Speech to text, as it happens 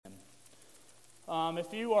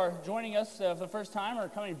If you are joining us for the first time or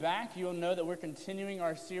coming back, you'll know that we're continuing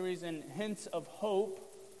our series in Hints of Hope,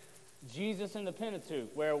 Jesus in the Pentateuch,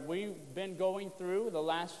 where we've been going through the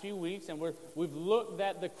last few weeks, and we've looked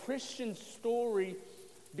at the Christian story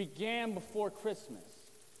began before Christmas.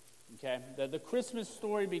 Okay, the Christmas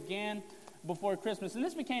story began before Christmas, and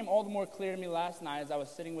this became all the more clear to me last night as I was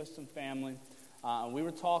sitting with some family. We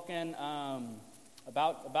were talking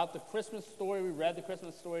about the Christmas story. We read the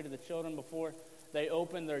Christmas story to the children before they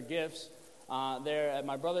opened their gifts there at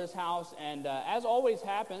my brother's house. And as always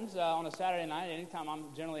happens on a Saturday night, anytime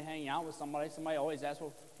I'm generally hanging out with somebody always asks,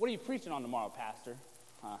 well, what are you preaching on tomorrow, Pastor?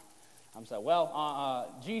 I'm saying,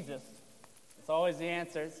 Jesus. It's always the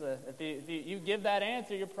answer. If you give that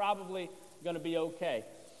answer, you're probably going to be okay.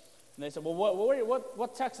 And they said, well,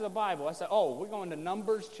 what text of the Bible? I said, we're going to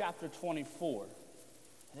Numbers chapter 24.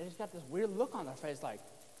 And they just got this weird look on their face like,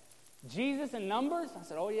 Jesus in Numbers? I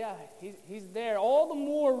said, yeah, he's there. All the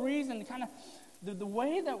more reason, kind of the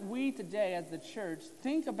way that we today as the church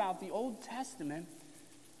think about the Old Testament,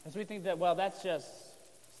 as we think that, well, that's just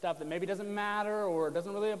stuff that maybe doesn't matter or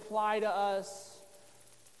doesn't really apply to us.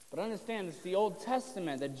 But understand, it's the Old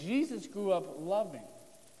Testament that Jesus grew up loving.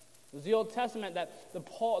 It was the Old Testament that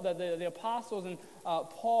the apostles and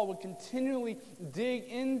Paul would continually dig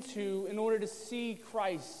into in order to see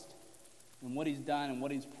Christ and what he's done and what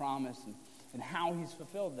he's promised and how he's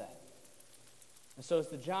fulfilled that. And so it's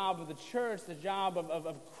the job of the church, the job of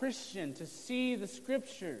a Christian to see the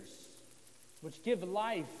Scriptures, which give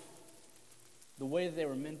life the way that they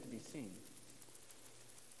were meant to be seen.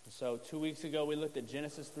 And so 2 weeks ago we looked at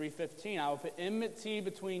Genesis 3:15. I will put enmity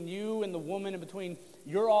between you and the woman, and between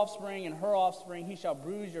your offspring and her offspring. He shall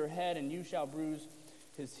bruise your head, and you shall bruise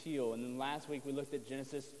his heel. And then last week we looked at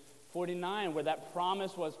Genesis 49, where that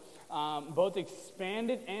promise was both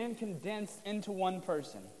expanded and condensed into one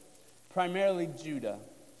person, primarily Judah,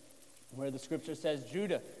 where the scripture says,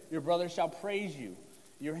 Judah, your brothers shall praise you.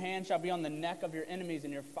 Your hand shall be on the neck of your enemies,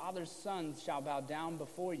 and your father's sons shall bow down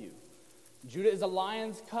before you. Judah is a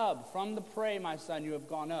lion's cub. From the prey, my son, you have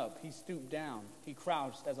gone up. He stooped down. He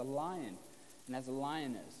crouched as a lion and as a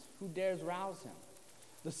lioness. Who dares rouse him?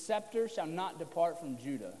 The scepter shall not depart from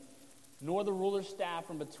Judah, nor the ruler's staff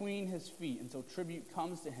from between his feet, until tribute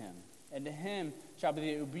comes to him. And to him shall be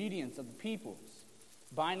the obedience of the peoples,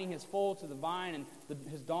 binding his foal to the vine and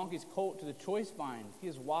his donkey's colt to the choice vine. He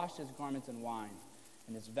has washed his garments in wine,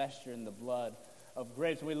 and his vesture in the blood of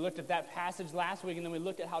grapes. And we looked at that passage last week, and then we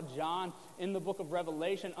looked at how John in the book of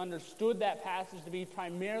Revelation understood that passage to be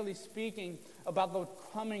primarily speaking about the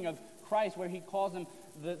coming of Christ, where he calls him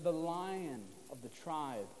the lion of the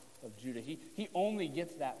tribe of Judah. He only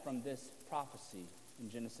gets that from this prophecy in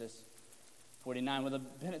Genesis 49. Well, the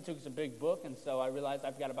Pentateuch is a big book, and so I realized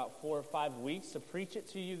I've got about 4 or 5 weeks to preach it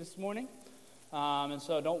to you this morning. And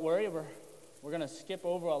so don't worry, we're going to skip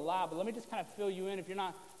over a lot, but let me just kind of fill you in if you're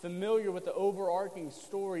not familiar with the overarching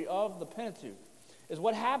story of the Pentateuch. Is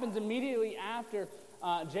what happens immediately after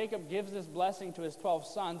Jacob gives this blessing to his 12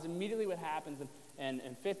 sons. Immediately what happens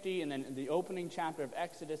in 50 and then in the opening chapter of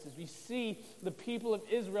Exodus is we see the people of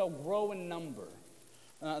Israel grow in number.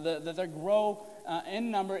 That they grow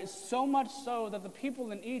in number is so much so that the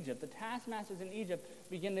people in Egypt, the taskmasters in Egypt,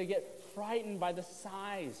 begin to get frightened by the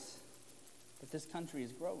size that this country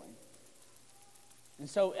is growing. And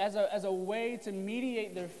so as a way to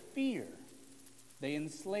mediate their fear, they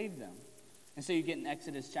enslave them. And so you get in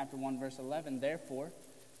Exodus chapter 1, verse 11, therefore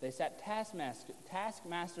they set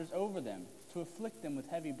taskmasters over them to afflict them with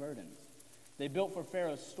heavy burdens. They built for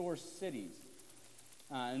Pharaoh store cities.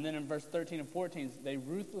 And then in verse 13 and 14, they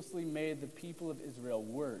ruthlessly made the people of Israel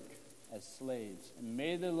work as slaves and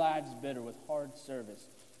made their lives bitter with hard service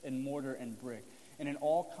in mortar and brick and in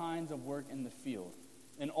all kinds of work in the field.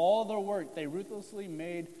 In all their work, they ruthlessly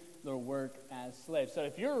made their work as slaves. So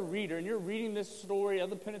if you're a reader and you're reading this story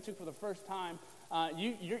of the Pentateuch for the first time,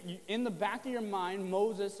 you're in the back of your mind,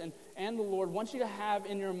 Moses and the Lord wants you to have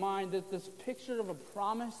in your mind this picture of a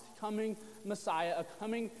promised coming Messiah, a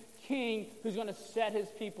coming king who's going to set his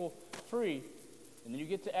people free. And then you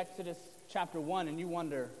get to Exodus chapter 1 and you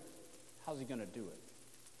wonder, how's he going to do it?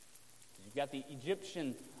 You've got the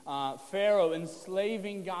Egyptian Pharaoh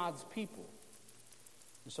enslaving God's people.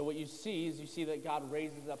 And so what you see is that God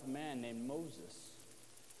raises up a man named Moses.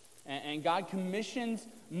 And God commissions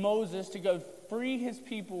Moses to go free his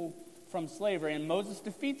people from slavery. And Moses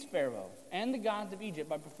defeats Pharaoh and the gods of Egypt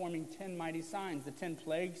by performing 10 mighty signs. The 10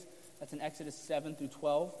 plagues, that's in Exodus 7 through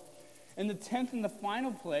 12. In the 10th and the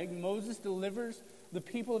final plague, Moses delivers the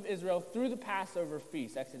people of Israel through the Passover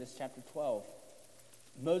feast, Exodus chapter 12.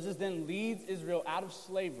 Moses then leads Israel out of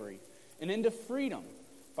slavery and into freedom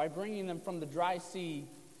by bringing them from the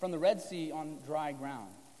Red Sea on dry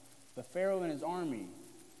ground. But Pharaoh and his army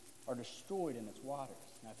are destroyed in its waters.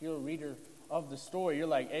 Now, if you're a reader of the story, you're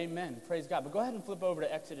like, amen, praise God. But go ahead and flip over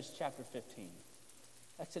to Exodus chapter 15.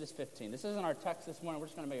 Exodus 15. This isn't our text this morning. We're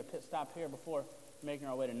just going to make a pit stop here before making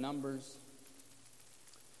our way to Numbers.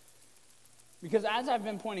 Because as I've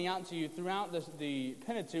been pointing out to you throughout the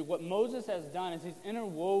Pentateuch, what Moses has done is he's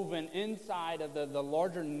interwoven inside of the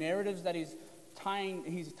larger narratives that he's tying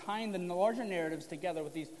the larger narratives together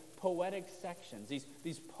with these poetic sections,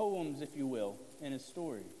 these poems, if you will, in his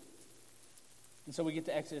story. And so we get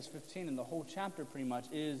to Exodus 15, and the whole chapter pretty much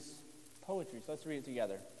is poetry. So let's read it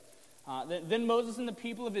together. Then Moses and the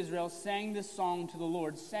people of Israel sang this song to the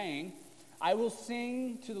Lord, saying, I will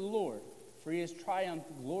sing to the Lord, for he has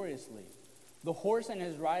triumphed gloriously. The horse and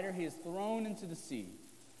his rider he has thrown into the sea.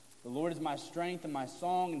 The Lord is my strength and my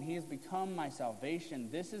song, and he has become my salvation.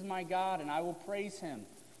 This is my God, and I will praise him,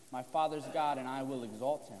 my father's God, and I will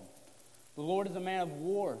exalt him. The Lord is a man of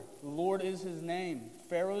war. The Lord is his name.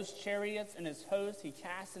 Pharaoh's chariots and his host he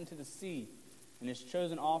cast into the sea, and his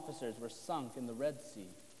chosen officers were sunk in the Red Sea.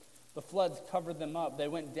 The floods covered them up. They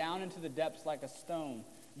went down into the depths like a stone.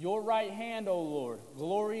 Your right hand, O Lord,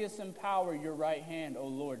 glorious in power, your right hand, O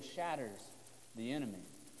Lord, shatters the enemy.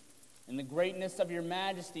 In the greatness of your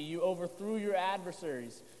majesty, you overthrew your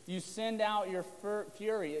adversaries. You send out your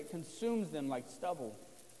fury. It consumes them like stubble.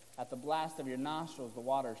 At the blast of your nostrils, the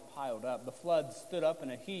waters piled up. The floods stood up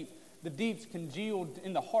in a heap. The deeps congealed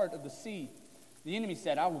in the heart of the sea. The enemy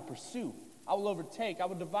said, I will pursue. I will overtake. I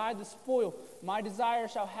will divide the spoil. My desire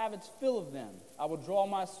shall have its fill of them. I will draw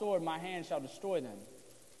my sword. My hand shall destroy them.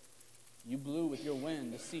 You blew with your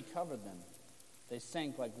wind. The sea covered them. They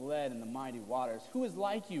sank like lead in the mighty waters. Who is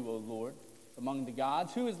like you, O Lord, among the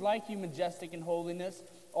gods? Who is like you, majestic in holiness,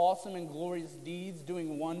 awesome in glorious deeds,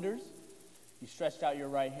 doing wonders? You stretched out your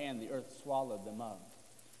right hand, the earth swallowed them up.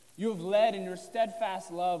 You have led in your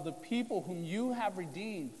steadfast love the people whom you have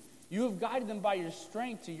redeemed. You have guided them by your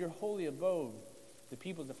strength to your holy abode. The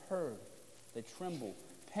peoples have heard, they tremble.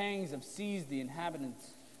 Pangs have seized the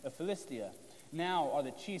inhabitants of Philistia. Now are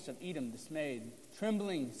the chiefs of Edom dismayed.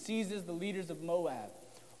 Trembling seizes the leaders of Moab.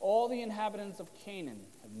 All the inhabitants of Canaan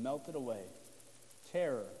have melted away.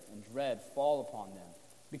 Terror and dread fall upon them.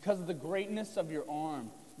 Because of the greatness of your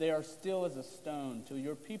arm, they are still as a stone till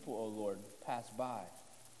your people, O Lord, pass by.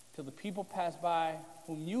 Till the people pass by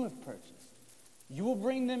whom you have purchased. You will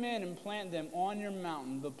bring them in and plant them on your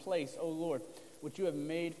mountain, the place, O Lord, which you have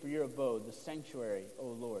made for your abode, the sanctuary, O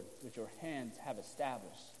Lord, which your hands have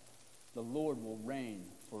established. The Lord will reign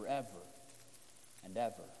forever and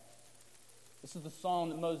ever. This is the song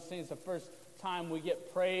that Moses sings. The first time we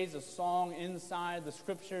get praise, a song inside the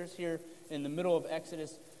scriptures here in the middle of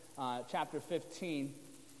Exodus chapter 15.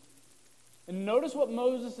 And notice what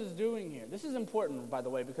Moses is doing here. This is important, by the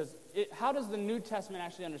way, because how does the New Testament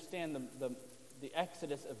actually understand the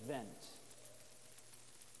Exodus event?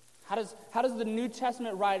 How does the New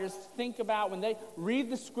Testament writers think about when they read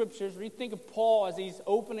the scriptures, think of Paul as he's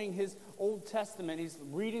opening his Old Testament, he's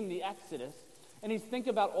reading the Exodus, and he's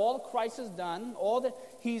thinking about all that Christ has done, all that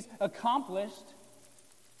he's accomplished.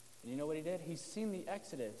 And you know what he did? He's seen the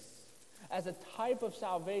Exodus as a type of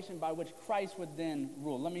salvation by which Christ would then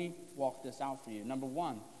rule. Let me walk this out for you. Number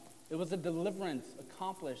one, it was a deliverance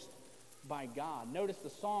accomplished by God. Notice the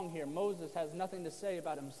song here. Moses has nothing to say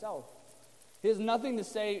about himself. He has nothing to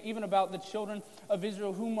say even about the children of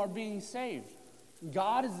Israel whom are being saved.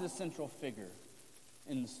 God is the central figure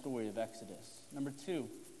in the story of Exodus. Number two,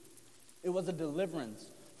 it was a deliverance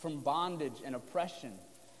from bondage and oppression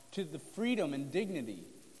to the freedom and dignity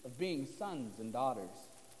of being sons and daughters.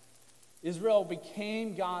 Israel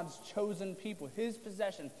became God's chosen people, his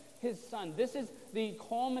possession, his son. This is the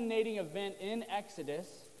culminating event in Exodus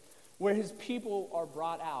where his people are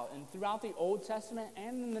brought out. And throughout the Old Testament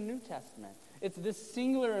and in the New Testament, it's this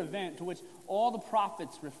singular event to which all the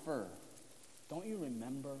prophets refer. Don't you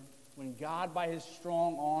remember when God, by his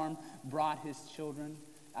strong arm, brought his children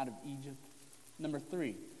out of Egypt? Number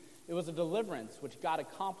three, it was a deliverance which God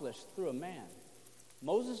accomplished through a man.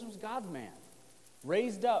 Moses was God's man,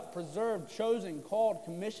 raised up, preserved, chosen, called,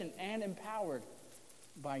 commissioned, and empowered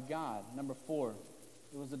by God. Number four,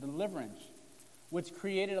 it was a deliverance which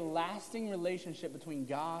created a lasting relationship between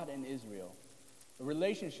God and Israel. A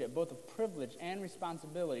relationship both of privilege and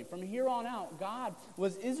responsibility. From here on out, God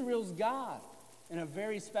was Israel's God in a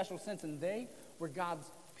very special sense, and they were God's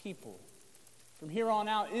people. From here on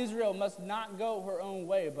out, Israel must not go her own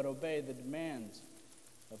way, but obey the demands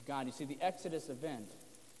of God. You see, the Exodus event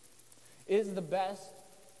is the best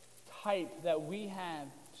type that we have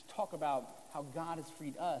to talk about how God has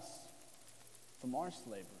freed us from our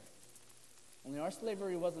slavery. Only our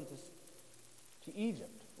slavery wasn't to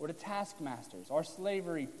Egypt or to taskmasters. Our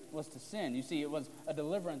slavery was to sin. You see, it was a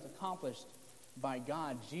deliverance accomplished by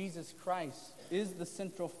God. Jesus Christ is the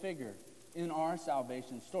central figure in our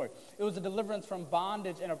salvation story. It was a deliverance from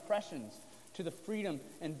bondage and oppressions to the freedom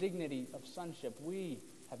and dignity of sonship. We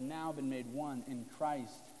have now been made one in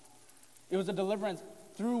Christ. It was a deliverance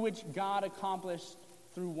through which God accomplished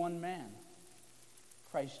through one man,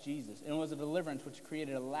 Christ Jesus. And it was a deliverance which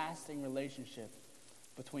created a lasting relationship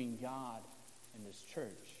between God and His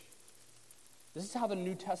church. This is how the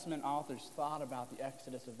New Testament authors thought about the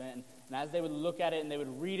Exodus event. And as they would look at it and they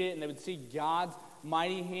would read it and they would see God's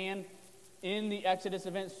mighty hand in the Exodus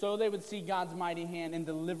event, so they would see God's mighty hand in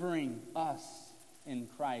delivering us in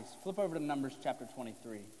Christ. Flip over to Numbers chapter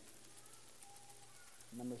 23.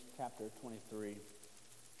 Numbers chapter 23.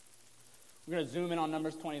 We're going to zoom in on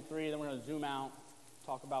Numbers 23, then we're going to zoom out,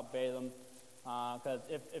 talk about Balaam. Because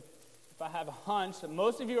if I have a hunch that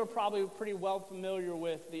most of you are probably pretty well familiar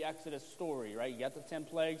with the Exodus story, right? You got the 10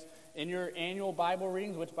 plagues in your annual Bible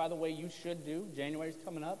readings, which, by the way, you should do. January's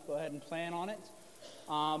coming up. Go ahead and plan on it.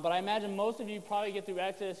 But I imagine most of you probably get through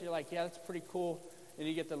Exodus, and you're like, yeah, that's pretty cool. And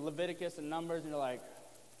you get to Leviticus and Numbers, and you're like,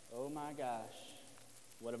 oh my gosh,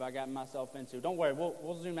 what have I gotten myself into? Don't worry,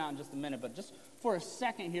 we'll zoom out in just a minute. But just for a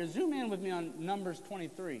second here, zoom in with me on Numbers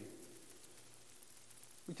 23.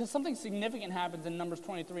 Because something significant happens in Numbers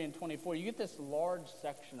 23 and 24. You get this large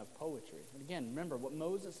section of poetry. And again, remember, what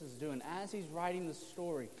Moses is doing as he's writing the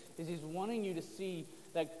story is he's wanting you to see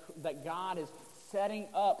that God is setting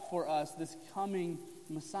up for us this coming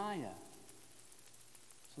Messiah.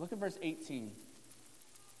 So look at verse 18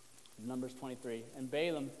 of Numbers 23. And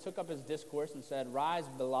Balaam took up his discourse and said, Rise,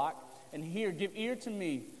 Balak, and hear, give ear to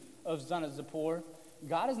me, O son of Zippor.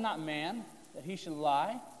 God is not man, that he should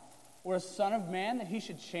lie, or a son of man, that he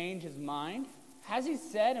should change his mind? Has he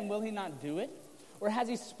said, and will he not do it? Or has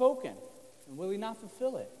he spoken, and will he not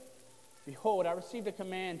fulfill it? Behold, I received a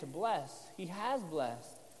command to bless. He has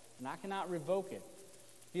blessed, and I cannot revoke it.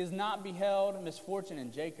 He has not beheld misfortune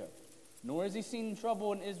in Jacob, nor has he seen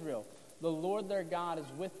trouble in Israel. The Lord their God is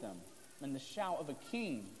with them, and the shout of a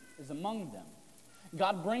king is among them.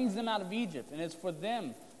 God brings them out of Egypt, and is for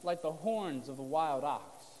them like the horns of the wild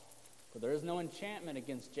ox. For there is no enchantment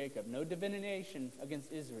against Jacob, no divination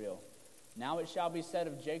against Israel. Now it shall be said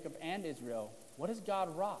of Jacob and Israel, What has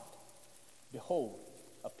God wrought? Behold,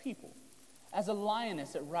 a people. As a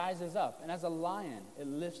lioness it rises up, and as a lion it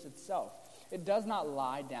lifts itself. It does not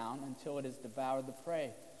lie down until it has devoured the prey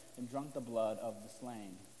and drunk the blood of the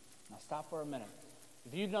slain. Now stop for a minute.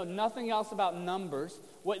 If you know nothing else about Numbers,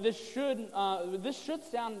 this should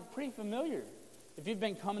sound pretty familiar. If you've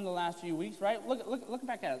been coming the last few weeks, right? Look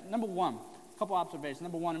back at it. Number one, a couple observations.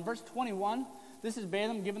 Number one, in verse 21, this is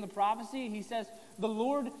Balaam giving the prophecy. He says, the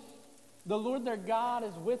Lord their God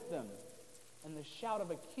is with them, and the shout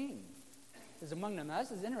of a king is among them. Now,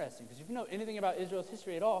 this is interesting, because if you know anything about Israel's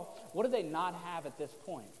history at all, what do they not have at this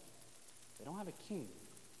point? They don't have a king.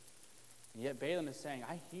 And yet Balaam is saying,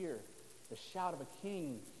 I hear the shout of a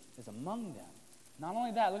king is among them. Not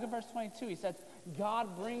only that, look at verse 22. He says,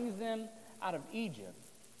 God brings them out of Egypt,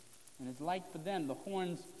 and it's like for them the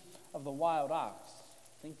horns of the wild ox.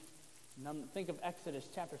 Think of Exodus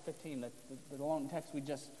chapter 15, the long text we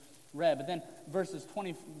just read. But then verse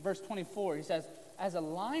 24, he says, as a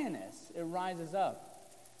lioness it rises up,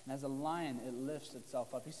 and as a lion it lifts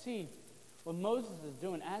itself up. You see, what Moses is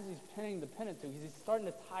doing as he's penning the Pentateuch is he's starting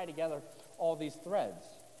to tie together all these threads.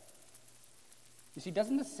 You see,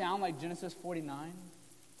 doesn't this sound like Genesis 49?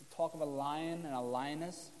 The talk of a lion and a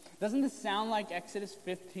lioness? Doesn't this sound like Exodus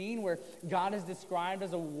 15, where God is described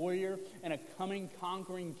as a warrior and a coming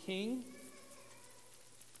conquering king?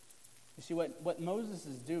 You see, what Moses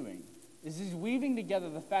is doing is he's weaving together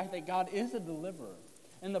the fact that God is a deliverer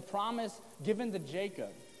and the promise given to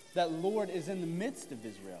Jacob that Lord is in the midst of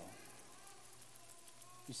Israel.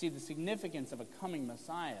 You see, the significance of a coming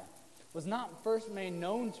Messiah was not first made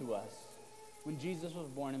known to us when Jesus was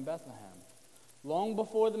born in Bethlehem. Long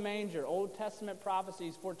before the manger, Old Testament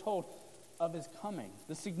prophecies foretold of his coming,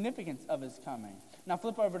 the significance of his coming. Now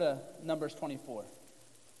flip over to Numbers 24.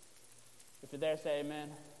 If you're there, say amen.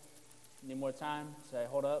 Need more time? Say,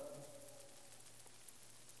 hold up.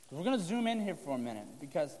 We're going to zoom in here for a minute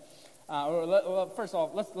because, first of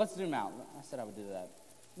all, let's zoom out. I said I would do that.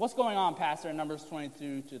 What's going on, Pastor, in Numbers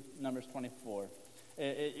 22 to Numbers 24?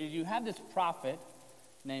 You have this prophet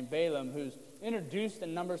named Balaam who's introduced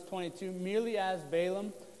in Numbers 22 merely as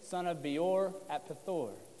Balaam, son of Beor at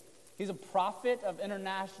Pethor. He's a prophet of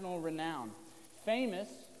international renown, famous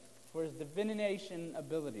for his divination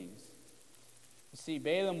abilities. You see,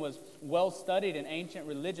 Balaam was well studied in ancient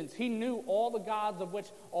religions. He knew all the gods of which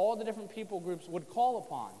all the different people groups would call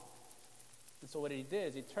upon. And so what he did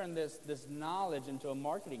is he turned this knowledge into a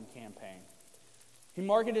marketing campaign. He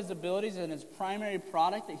marketed his abilities, and his primary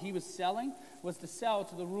product that he was selling was to sell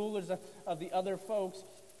to the rulers of the other folks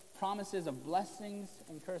promises of blessings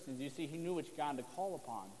and cursings. You see, he knew which God to call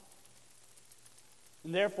upon.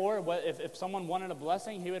 And therefore, if someone wanted a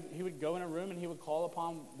blessing, he would go in a room and he would call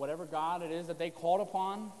upon whatever God it is that they called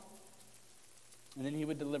upon, and then he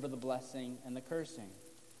would deliver the blessing and the cursing.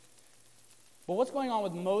 But what's going on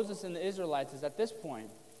with Moses and the Israelites is at this point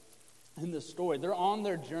in the story, they're on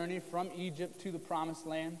their journey from Egypt to the Promised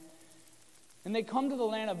Land, and they come to the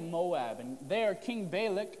land of Moab, and there King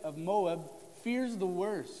Balak of Moab fears the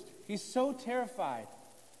worst. He's so terrified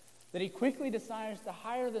that he quickly decides to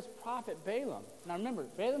hire this prophet Balaam. Now remember,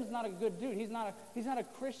 Balaam's not a good dude. He's not a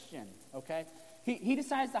Christian, okay? He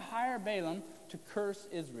decides to hire Balaam to curse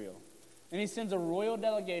Israel. And he sends a royal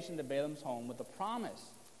delegation to Balaam's home with a promise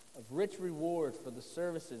of rich rewards for the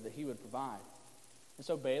services that he would provide. And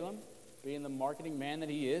so Balaam, being the marketing man that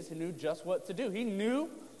he is, he knew just what to do. He knew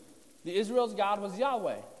the Israel's God was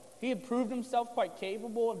Yahweh. He had proved himself quite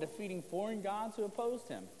capable of defeating foreign gods who opposed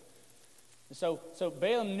him. So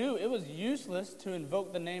Balaam knew it was useless to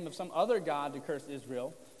invoke the name of some other god to curse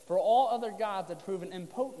Israel, for all other gods had proven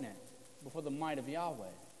impotent before the might of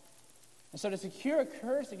Yahweh. And so to secure a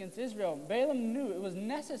curse against Israel, Balaam knew it was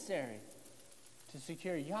necessary to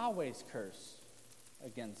secure Yahweh's curse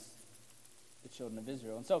against the children of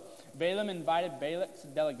Israel. And so Balaam invited Balak's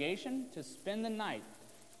delegation to spend the night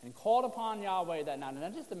and called upon Yahweh that night. And now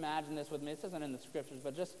just imagine this with me. This isn't in the scriptures,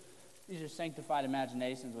 but just use your sanctified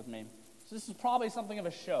imaginations with me. So this is probably something of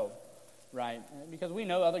a show, right? Because we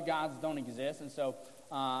know other gods don't exist. And so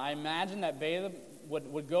I imagine that Balaam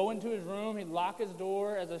would go into his room, he'd lock his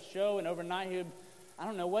door as a show, and overnight he would, I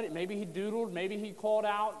don't know what, maybe he doodled, maybe he called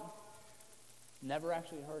out. Never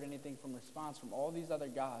actually heard anything from response from all these other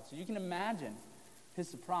gods. So you can imagine his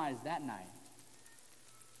surprise that night.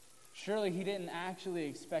 Surely he didn't actually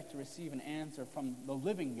expect to receive an answer from the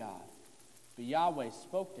living God, but Yahweh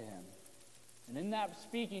spoke to him. And in that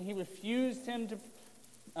speaking, he refused him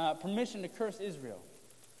to permission to curse Israel.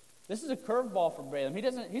 This is a curveball for Balaam.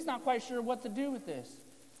 He's not quite sure what to do with this.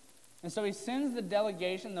 And so he sends the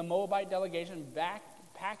delegation, the Moabite delegation,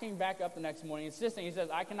 packing back up the next morning, insisting. He says,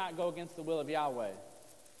 I cannot go against the will of Yahweh.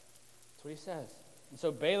 That's what he says. And so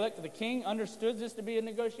Balak, the king, understood this to be a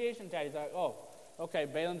negotiation tactic. He's like, oh, okay,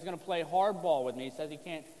 Balaam's going to play hardball with me. He says he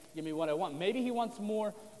can't give me what I want. Maybe he wants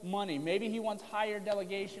more money. Maybe he wants higher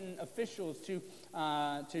delegation officials to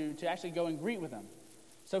actually go and greet with him.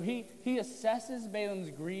 So he assesses Balaam's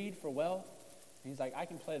greed for wealth, and he's like, I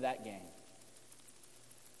can play that game.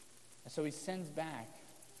 And so he sends back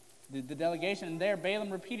the delegation, and there Balaam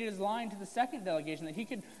repeated his line to the second delegation that he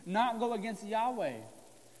could not go against Yahweh.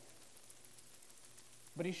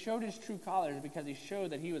 But he showed his true colors because he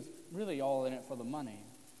showed that he was really all in it for the money.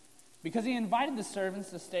 Because he invited the servants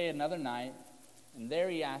to stay another night, and there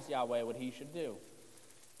he asked Yahweh what he should do.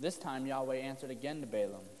 This time Yahweh answered again to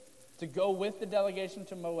Balaam, to go with the delegation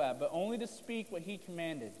to Moab, but only to speak what he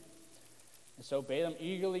commanded. And so Balaam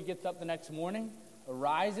eagerly gets up the next morning,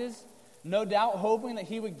 arises, no doubt hoping that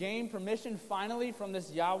he would gain permission finally from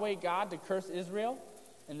this Yahweh God to curse Israel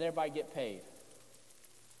and thereby get paid.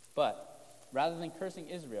 But rather than cursing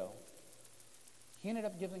Israel, he ended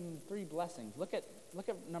up giving them 3 blessings. Look at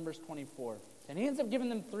Numbers 24. And he ends up giving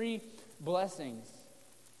them 3 blessings.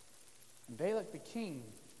 And Balak the king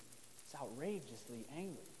is outrageously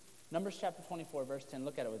angry. Numbers chapter 24, verse 10.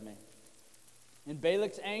 Look at it with me. And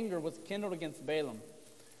Balak's anger was kindled against Balaam,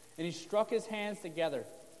 and he struck his hands together.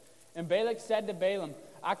 And Balak said to Balaam,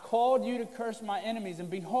 I called you to curse my enemies, and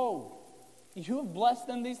behold, you have blessed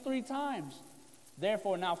them these 3 times.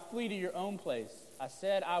 Therefore now flee to your own place. I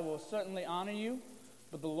said, I will certainly honor you,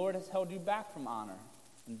 but the Lord has held you back from honor.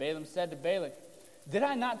 And Balaam said to Balak, did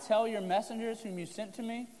I not tell your messengers whom you sent to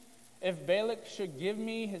me? If Balak should give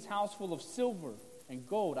me his house full of silver and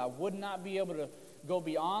gold, I would not be able to go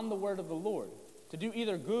beyond the word of the Lord, to do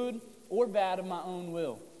either good or bad of my own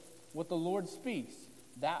will. What the Lord speaks,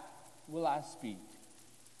 that will I speak.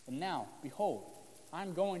 And now, behold, I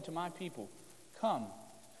am going to my people. Come,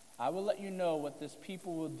 I will let you know what this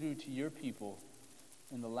people will do to your people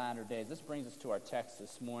in the latter days. This brings us to our text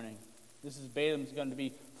this morning. This is Balaam's going to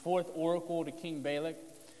be 4th oracle to King Balak.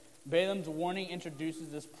 Balaam's warning introduces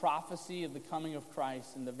this prophecy of the coming of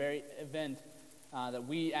Christ and the very event that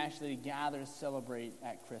we actually gather to celebrate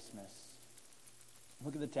at Christmas.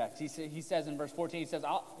 Look at the text. He says in verse 14,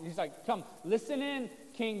 he's like, come, listen in,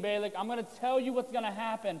 King Balak. I'm going to tell you what's going to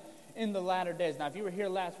happen. in the latter days. Now, if you were here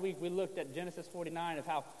last week, we looked at Genesis 49 of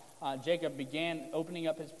how Jacob began opening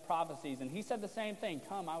up his prophecies, and he said the same thing.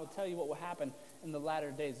 Come, I will tell you what will happen in the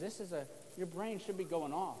latter days. Your brain should be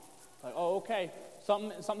going off. Like, oh, okay,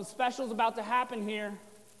 something special is about to happen here.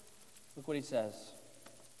 Look what he says,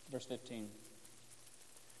 verse 15.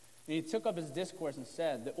 And he took up his discourse and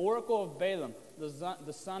said, the oracle of Balaam,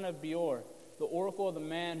 the son of Beor, the oracle of the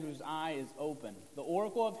man whose eye is open, the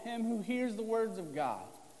oracle of him who hears the words of God,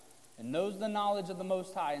 and knows the knowledge of the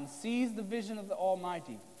Most High, and sees the vision of the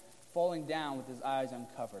Almighty, falling down with his eyes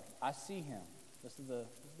uncovered. I see him. This is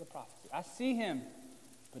the prophecy. I see him,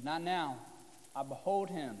 but not now. I behold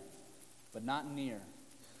him, but not near.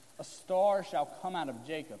 A star shall come out of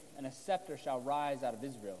Jacob, and a scepter shall rise out of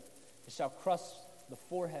Israel. It shall crush the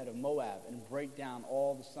forehead of Moab and break down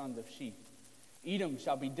all the sons of Sheth. Edom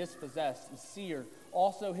shall be dispossessed, and Seir,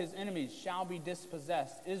 also his enemies, shall be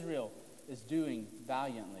dispossessed. Israel is doing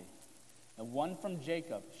valiantly. And one from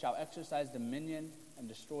Jacob shall exercise dominion and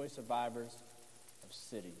destroy survivors of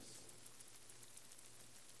cities.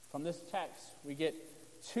 From this text, we get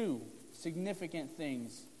two significant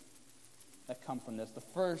things that come from this. The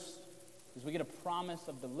first is we get a promise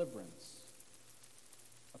of deliverance.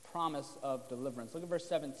 A promise of deliverance. Look at verse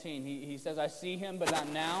 17. He says, I see him, but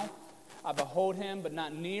not now. I behold him, but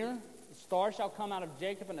not near. A star shall come out of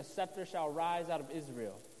Jacob, and a scepter shall rise out of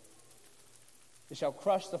Israel. It shall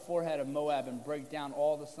crush the forehead of Moab and break down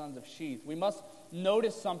all the sons of Sheth. We must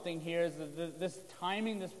notice something here is that this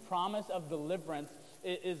timing, this promise of deliverance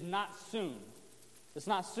is not soon. It's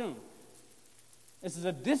not soon. This is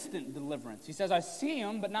a distant deliverance. He says, I see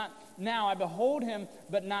him, but not now. I behold him,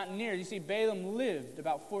 but not near. You see, Balaam lived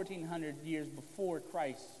about 1,400 years before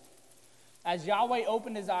Christ. As Yahweh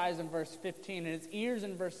opened his eyes in verse 15 and his ears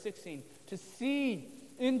in verse 16 to see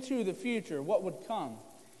into the future what would come,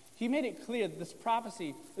 he made it clear that this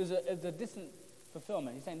prophecy is a distant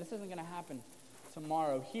fulfillment. He's saying this isn't going to happen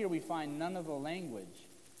tomorrow. Here we find none of the language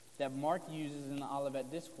that Mark uses in the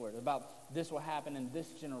Olivet Discourse about this will happen in this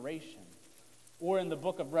generation. Or in the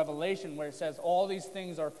book of Revelation where it says all these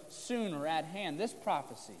things are soon or at hand. This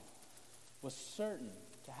prophecy was certain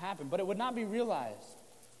to happen, but it would not be realized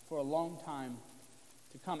for a long time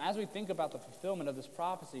to come. As we think about the fulfillment of this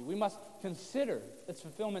prophecy, we must consider its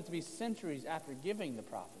fulfillment to be centuries after giving the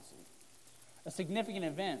prophecy. A significant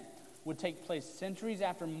event would take place centuries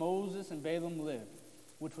after Moses and Balaam lived,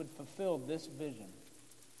 which would fulfill this vision.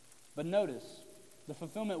 But notice, the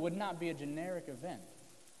fulfillment would not be a generic event,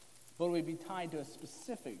 but it would be tied to a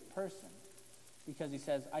specific person, because he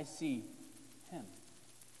says, I see him.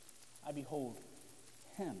 I behold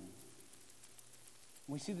him.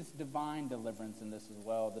 We see this divine deliverance in this as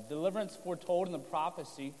well. The deliverance foretold in the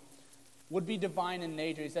prophecy would be divine in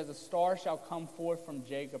nature. He says, a star shall come forth from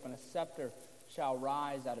Jacob, and a scepter shall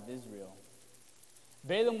rise out of Israel.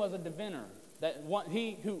 Balaam was a diviner,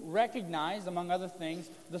 he who recognized, among other things,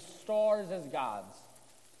 the stars as gods.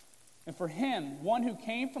 And for him, one who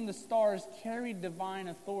came from the stars carried divine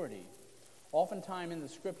authority. Oftentimes in the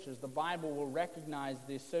scriptures, the Bible will recognize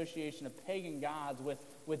the association of pagan gods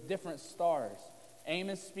with different stars.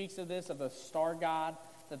 Amos speaks of this, of a star god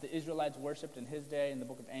that the Israelites worshipped in his day in the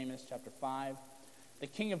book of Amos, chapter 5. The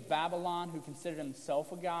king of Babylon, who considered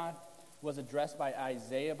himself a god, was addressed by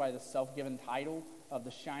Isaiah by the self-given title of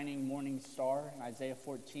the shining morning star in Isaiah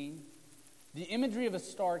 14. The imagery of a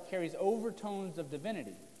star carries overtones of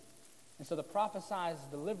divinity. And so the prophesied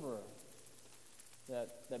deliverer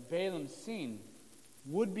that Balaam's seen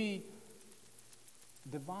would be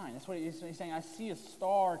divine. That's what he's saying. I see a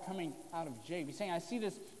star coming out of Jacob. He's saying, I see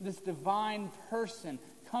this divine person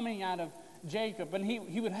coming out of Jacob. And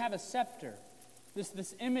he would have a scepter,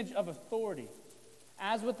 this image of authority.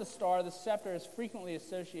 As with the star, the scepter is frequently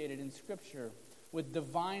associated in Scripture with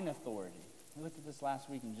divine authority. We looked at this last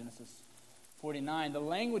week in Genesis 49. The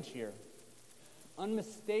language here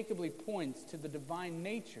unmistakably points to the divine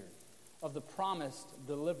nature of the promised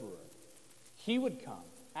deliverer. He would come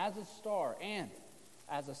as a star and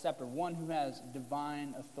as a scepter, one who has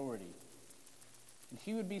divine authority. And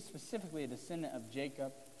he would be specifically a descendant of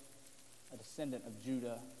Jacob, a descendant of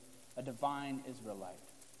Judah, a divine Israelite.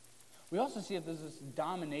 We also see that there's this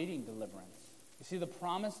dominating deliverance. You see, the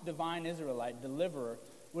promised divine Israelite deliverer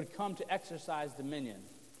would come to exercise dominion.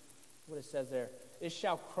 What it says there, it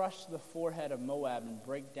shall crush the forehead of Moab and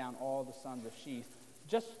break down all the sons of Sheth.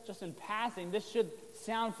 Just in passing, this should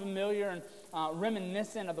sound familiar and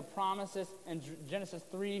reminiscent of the promises in Genesis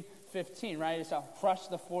 3:15, right? It shall crush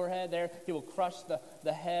the forehead there. He will crush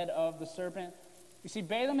the head of the serpent. You see,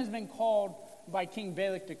 Balaam has been called by King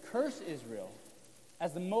Balak to curse Israel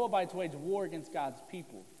as the Moabites wage war against God's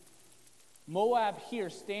people. Moab here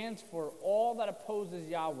stands for all that opposes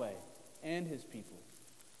Yahweh and his people.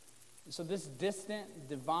 So this distant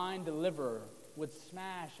divine deliverer would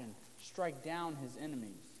smash and strike down his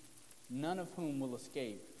enemies, none of whom will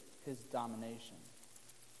escape his domination.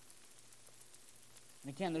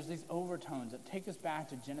 And again, there's these overtones that take us back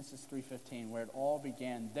to Genesis 3:15, where it all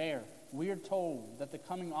began. There, we are told that the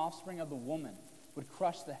coming offspring of the woman would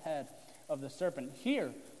crush the head of the serpent.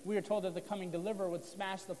 Here, we are told that the coming deliverer would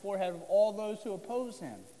smash the forehead of all those who oppose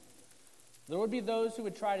him. There would be those who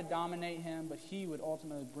would try to dominate him, but he would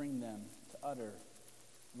ultimately bring them to utter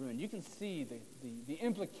ruin. You can see the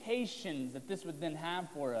implications that this would then have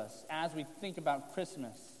for us as we think about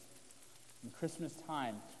Christmas and Christmas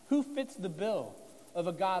time. Who fits the bill of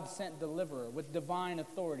a God-sent deliverer with divine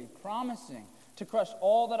authority, promising to crush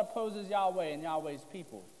all that opposes Yahweh and Yahweh's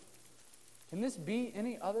people? Can this be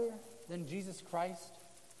any other than Jesus Christ?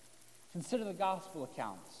 Consider the gospel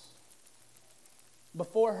accounts.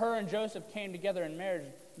 Before her and Joseph came together in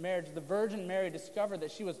marriage, the Virgin Mary discovered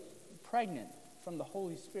that she was pregnant from the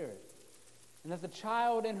Holy Spirit, and that the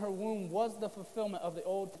child in her womb was the fulfillment of the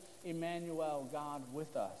old Emmanuel, God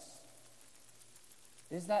with us.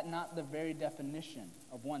 Is that not the very definition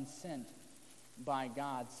of one sent by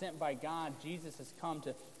God? Sent by God, Jesus has come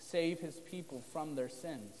to save his people from their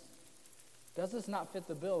sins. Does this not fit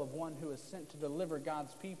the bill of one who is sent to deliver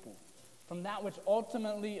God's people from that which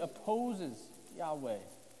ultimately opposes Yahweh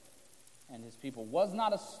and his people? Was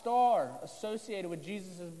not a star associated with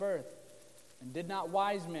Jesus' birth? And did not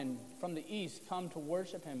wise men from the east come to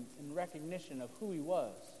worship him in recognition of who he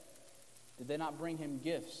was? Did they not bring him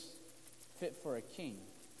gifts fit for a king?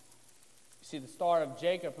 You see, the star of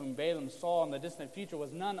Jacob, whom Balaam saw in the distant future,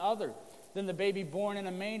 was none other than the baby born in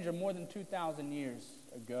a manger more than 2,000 years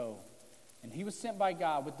ago. And he was sent by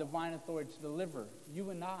God with divine authority to deliver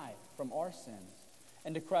you and I from our sins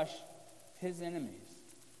and to crush his enemies.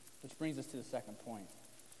 Which brings us to the second point,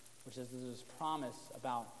 which is this promise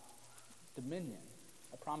about dominion.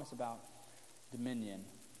 A promise about dominion.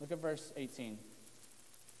 Look at verse 18.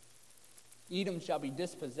 Edom shall be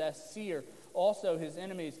dispossessed. Seir, also his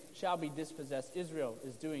enemies, shall be dispossessed. Israel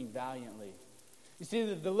is doing valiantly. You see,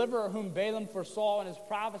 the deliverer whom Balaam foresaw in his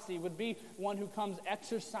prophecy would be one who comes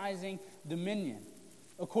exercising dominion.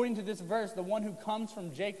 According to this verse, the one who comes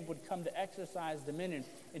from Jacob would come to exercise dominion,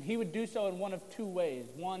 and he would do so in one of two ways.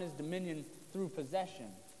 One is dominion through possession.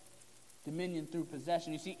 Dominion through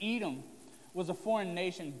possession. You see, Edom was a foreign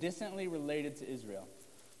nation distantly related to Israel,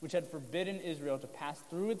 which had forbidden Israel to pass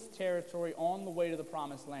through its territory on the way to the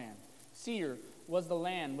promised land. Seir was the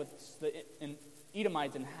land which the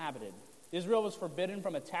Edomites inhabited. Israel was forbidden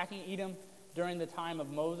from attacking Edom during the time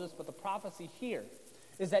of Moses, but the prophecy here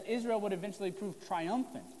is that Israel would eventually prove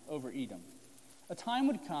triumphant over Edom. A time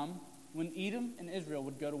would come when Edom and Israel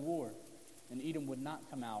would go to war, and Edom would not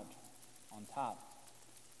come out on top.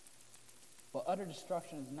 But utter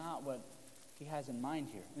destruction is not what he has in mind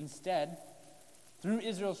here. Instead, through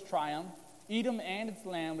Israel's triumph, Edom and its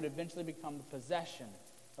land would eventually become the possession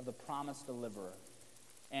of the promised deliverer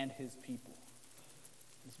and his people.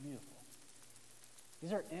 It's beautiful.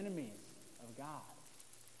 These are enemies of God.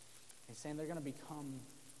 He's saying they're going to become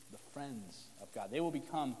the friends of God. They will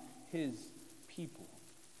become his people.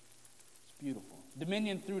 It's beautiful.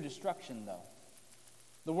 Dominion through destruction, though.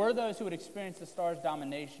 There were those who would experience the star's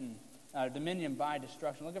dominion by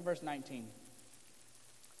destruction. Look at verse 19.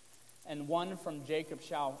 And one from Jacob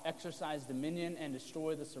shall exercise dominion and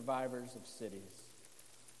destroy the survivors of cities.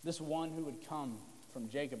 This one who would come from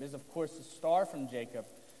Jacob is, of course, the star from Jacob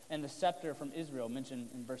and the scepter from Israel, mentioned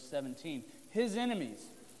in verse 17. His enemies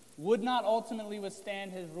would not ultimately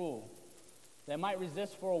withstand his rule. They might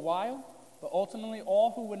resist for a while, but ultimately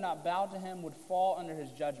all who would not bow to him would fall under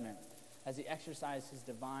his judgment as he exercised his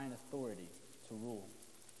divine authority to rule.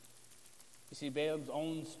 You see, Balaam's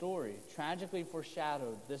own story tragically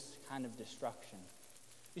foreshadowed this kind of destruction.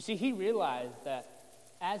 You see, he realized that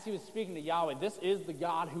as he was speaking to Yahweh, this is the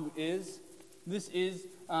God who is. This is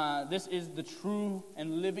the true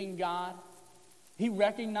and living God. He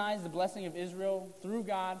recognized the blessing of Israel through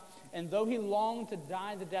God, and though he longed to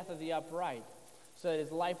die the death of the upright so that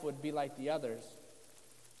his life would be like the others,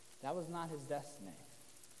 that was not his destiny.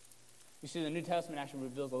 You see, the New Testament actually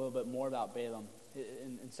reveals a little bit more about Balaam.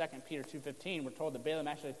 In 2 Peter 2:15, we're told that Balaam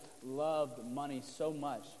actually loved money so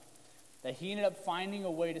much that he ended up finding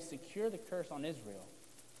a way to secure the curse on Israel.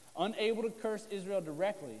 Unable to curse Israel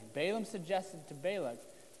directly, Balaam suggested to Balak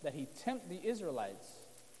that he tempt the Israelites,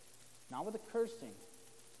 not with a cursing,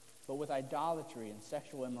 but with idolatry and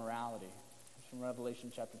sexual immorality. It's from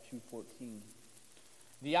Revelation chapter 2:14.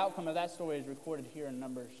 The outcome of that story is recorded here in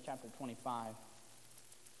Numbers chapter 25.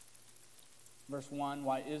 Verse 1,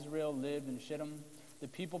 while Israel lived in Shittim, the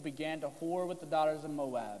people began to whore with the daughters of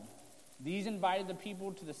Moab. These invited the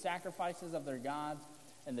people to the sacrifices of their gods,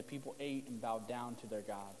 and the people ate and bowed down to their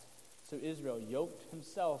gods. So Israel yoked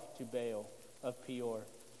himself to Baal of Peor,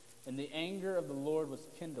 and the anger of the Lord was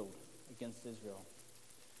kindled against Israel.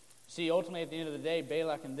 See, ultimately, at the end of the day,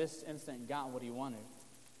 Balak in this instant got what he wanted.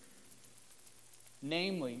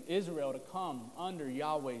 Namely, Israel to come under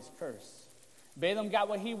Yahweh's curse. Balaam got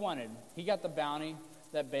what he wanted. He got the bounty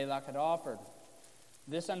that Balak had offered.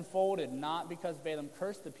 This unfolded not because Balaam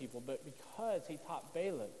cursed the people, but because he taught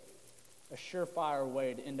Balak a surefire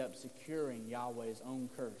way to end up securing Yahweh's own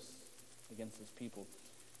curse against his people.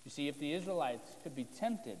 You see, if the Israelites could be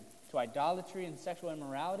tempted to idolatry and sexual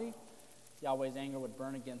immorality, Yahweh's anger would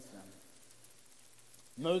burn against them.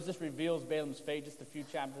 Moses reveals Balaam's fate just a few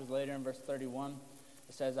chapters later in verse 31.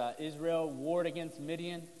 It says, Israel warred against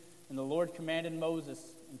Midian, and the Lord commanded Moses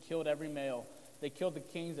and killed every male. They killed the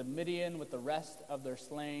kings of Midian with the rest of their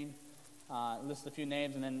slain. Lists a few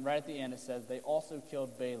names, and then right at the end it says, they also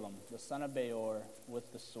killed Balaam, the son of Beor,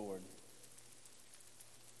 with the sword.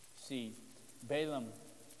 See, Balaam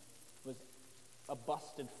was a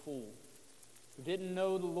busted fool who didn't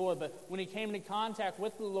know the Lord, but when he came into contact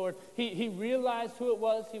with the Lord, he realized who it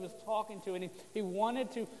was he was talking to, and he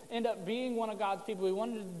wanted to end up being one of God's people. He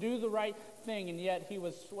wanted to do the right thing, and yet he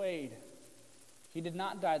was swayed. He did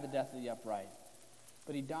not die the death of the upright,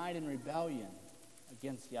 but he died in rebellion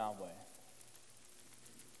against Yahweh.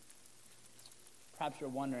 Perhaps you're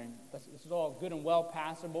wondering, this is all good and well,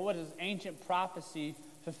 Pastor, but what does ancient prophecy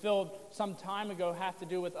fulfilled some time ago have to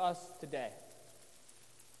do with us today?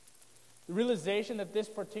 The realization that this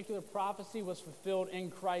particular prophecy was fulfilled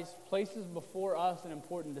in Christ places before us an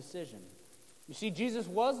important decision. You see, Jesus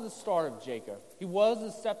was the star of Jacob. He was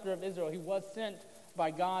the scepter of Israel. He was sent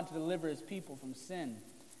by God to deliver his people from sin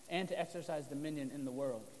and to exercise dominion in the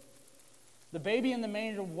world. The baby in the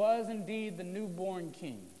manger was indeed the newborn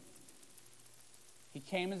king. He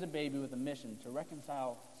came as a baby with a mission to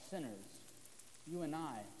reconcile sinners, you and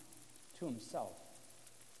I, to himself.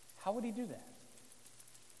 How would he do that?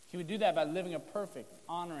 He would do that by living a perfect,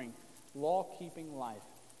 honoring, law-keeping life.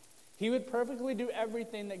 He would perfectly do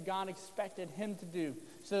everything that God expected him to do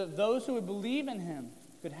so that those who would believe in him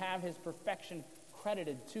could have his perfection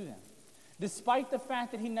credited to them. Despite the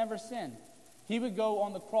fact that he never sinned, he would go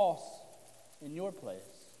on the cross in your place,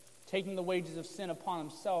 taking the wages of sin upon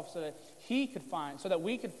himself so that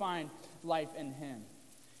we could find life in him.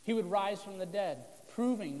 He would rise from the dead,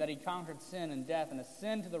 proving that he conquered sin and death and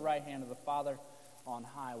ascend to the right hand of the Father on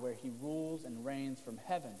high, where he rules and reigns from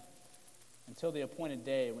heaven until the appointed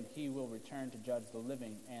day when he will return to judge the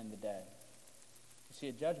living and the dead. You see,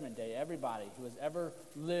 at Judgment Day, everybody who has ever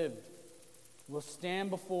lived will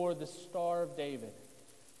stand before the Star of David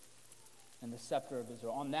and the scepter of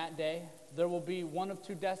Israel. On that day, there will be one of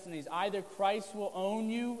two destinies. Either Christ will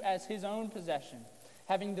own you as his own possession,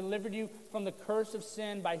 having delivered you from the curse of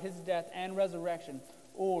sin by his death and resurrection,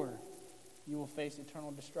 or you will face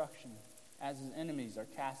eternal destruction as his enemies are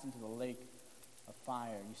cast into the lake of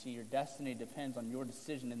fire. You see, your destiny depends on your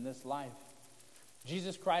decision in this life.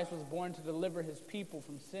 Jesus Christ was born to deliver his people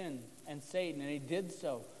from sin and Satan, and he did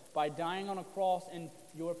so by dying on a cross in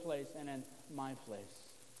your place and in my place,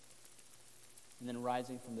 and then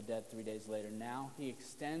rising from the dead 3 days later. Now he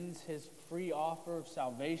extends his free offer of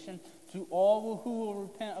salvation to all who will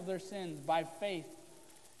repent of their sins by faith,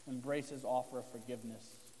 embrace his offer of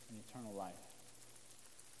forgiveness and eternal life.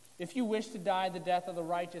 If you wish to die the death of the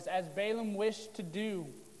righteous, as Balaam wished to do,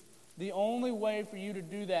 the only way for you to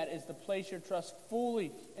do that is to place your trust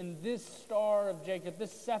fully in this star of Jacob,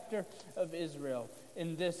 this scepter of Israel,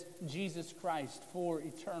 in this Jesus Christ for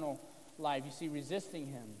eternal life. You see, resisting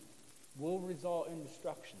him will result in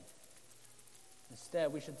destruction.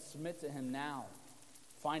 Instead, we should submit to him now,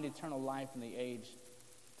 find eternal life in the age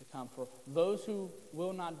to come. For those who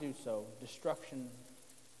will not do so, destruction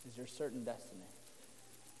is your certain destiny.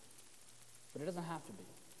 But it doesn't have to be.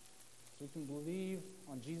 We can believe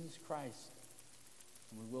on Jesus Christ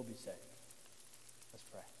and we will be saved. Let's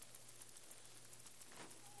pray.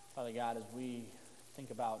 Father God, as we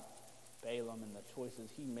think about Balaam and the choices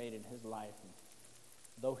he made in his life, and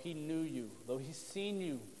though he knew you, though he's seen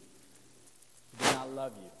you, he did not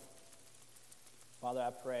love you. Father,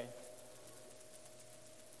 I pray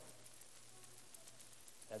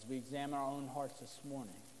as we examine our own hearts this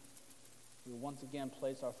morning, we will once again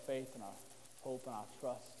place our faith and our hope and our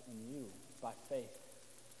trust in you by faith.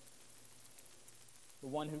 The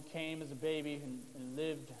one who came as a baby and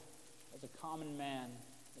lived as a common man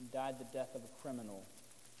and died the death of a criminal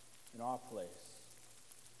in our place.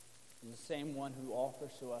 is the same one who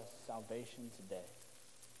offers to us salvation today.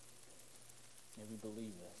 May we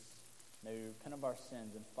believe this. May we repent of our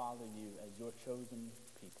sins and follow you as your chosen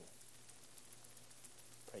people.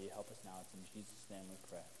 Pray you help us now. It's in Jesus' name we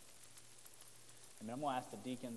pray. And I'm going to ask the deacons